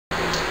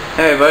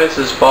Hey everybody, this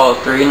is Ball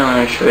 3 and I'm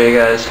going to show you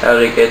guys how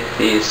to get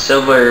the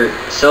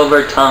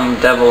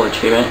silver-tongued devil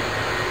achievement,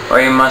 where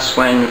you must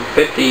win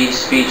 50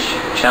 speech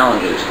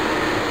challenges.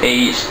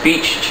 A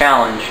speech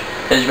challenge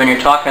is when you're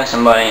talking to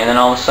somebody and then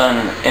all of a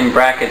sudden in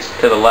brackets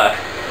to the left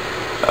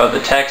of the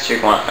text you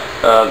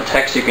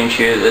can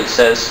choose, it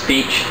says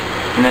speech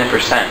and then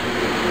percent.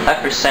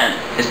 That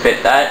percent is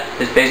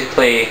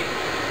basically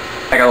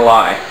like a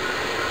lie.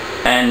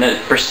 And the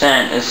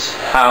percent is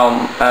how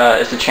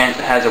is the chance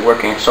it has it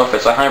working. So if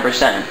it's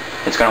 100%,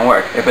 it's going to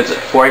work. If it's at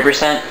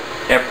 40%,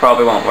 it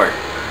probably won't work.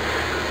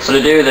 So to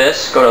do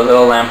this, go to a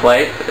little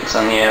lamplight. It's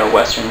on the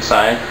western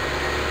side,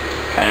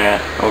 kind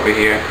of over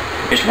here.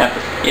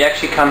 You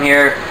actually come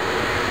here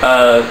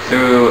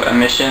through a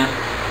mission,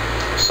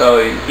 so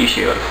you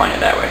should be able to find it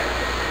that way.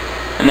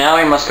 And now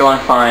we must go and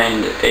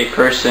find a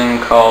person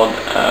called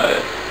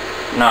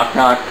Knock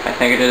Knock, I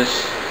think it is.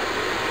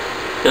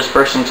 This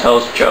person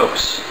tells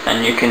jokes,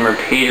 and you can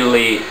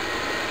repeatedly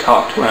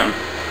talk to him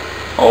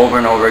over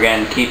and over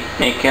again.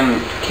 Make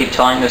him keep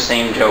telling the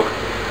same joke,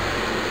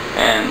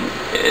 and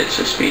it's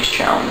a speech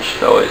challenge,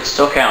 so it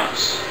still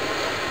counts.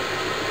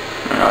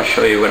 And I'll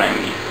show you what I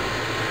mean.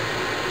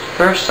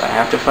 First, I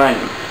have to find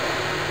him.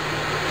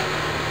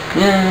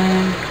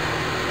 Yay!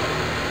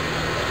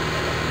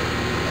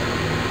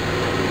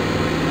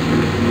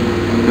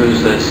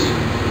 Who's this?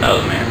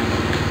 Oh man.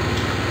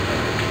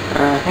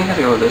 I think I have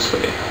to go this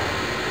way.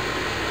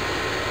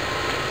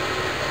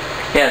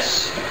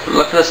 Yes,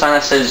 look for the sign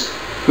that says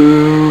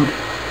food.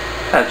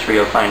 That's where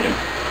you'll find him.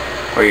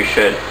 Or you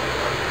should.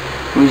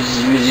 Who's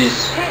his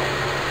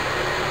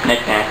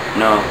nickname?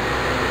 No.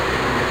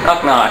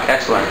 Knock Knock,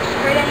 excellent.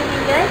 Heard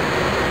anything good?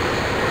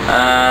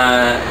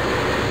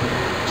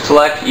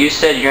 Select, you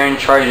said you're in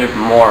charge of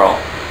moral.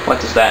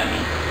 What does that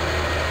mean?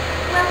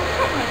 Well,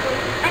 technically,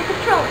 I'm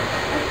patrolling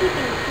and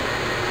keeping the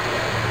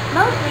peace.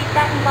 Mostly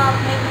that involves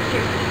making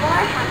sure people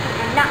are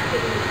happy and not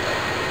getting mean.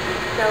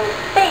 So,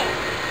 bam!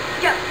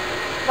 Joke.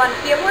 Want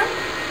to hear one?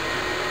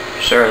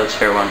 Sure, let's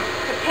hear one.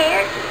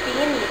 Prepare to be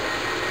amused.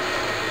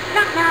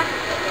 Knock knock.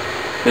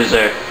 Who's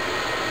there?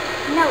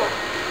 Noah.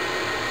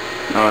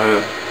 Noah who?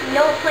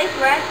 Know a place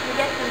where I can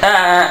get some...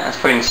 That's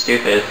fucking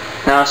stupid.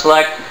 Now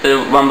select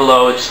the one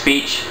below,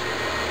 speech.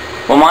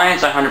 Well,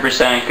 mine's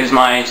 100% because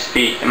my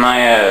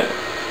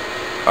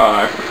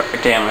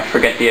damn, I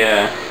forget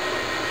the,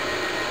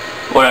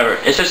 whatever.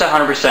 It's just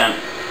 100%.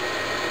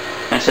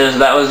 And it says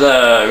that was,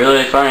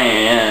 really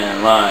funny,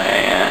 yeah, lie,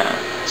 yeah.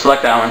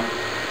 Select that one.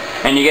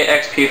 And you get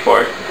XP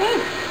for it.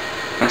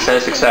 Instead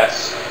of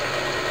success.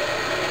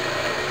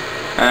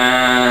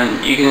 And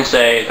you can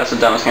say, that's the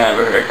dumbest thing I've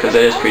ever heard, because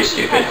it is pretty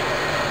stupid.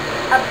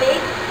 A big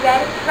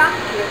red rock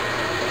here.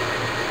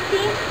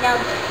 See? Now...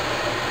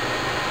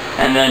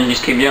 And then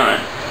just keep doing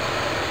it.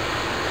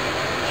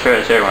 Sure,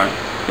 it's everyone.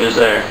 Who's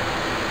there?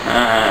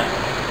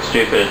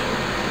 Stupid.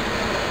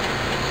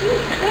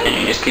 And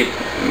you just keep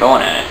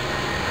going at it.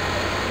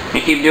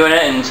 You keep doing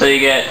it until you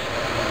get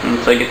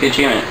the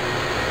achievement.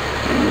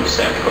 And just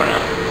have to go now.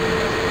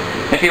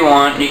 If you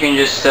want, you can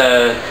just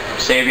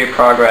save your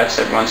progress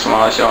every once in a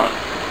while if you don't.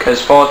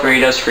 Because Fall 3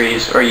 does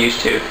freeze, or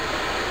used to.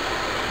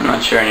 I'm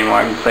not sure anymore,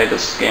 I haven't played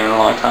this game in a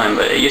long time,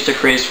 but it used to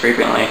freeze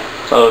frequently.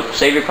 So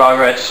save your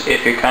progress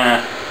if you're kind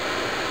of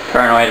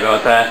paranoid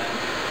about that.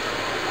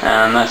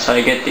 And that's how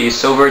you get the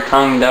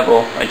silver-tongued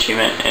devil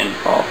achievement in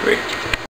Fall 3.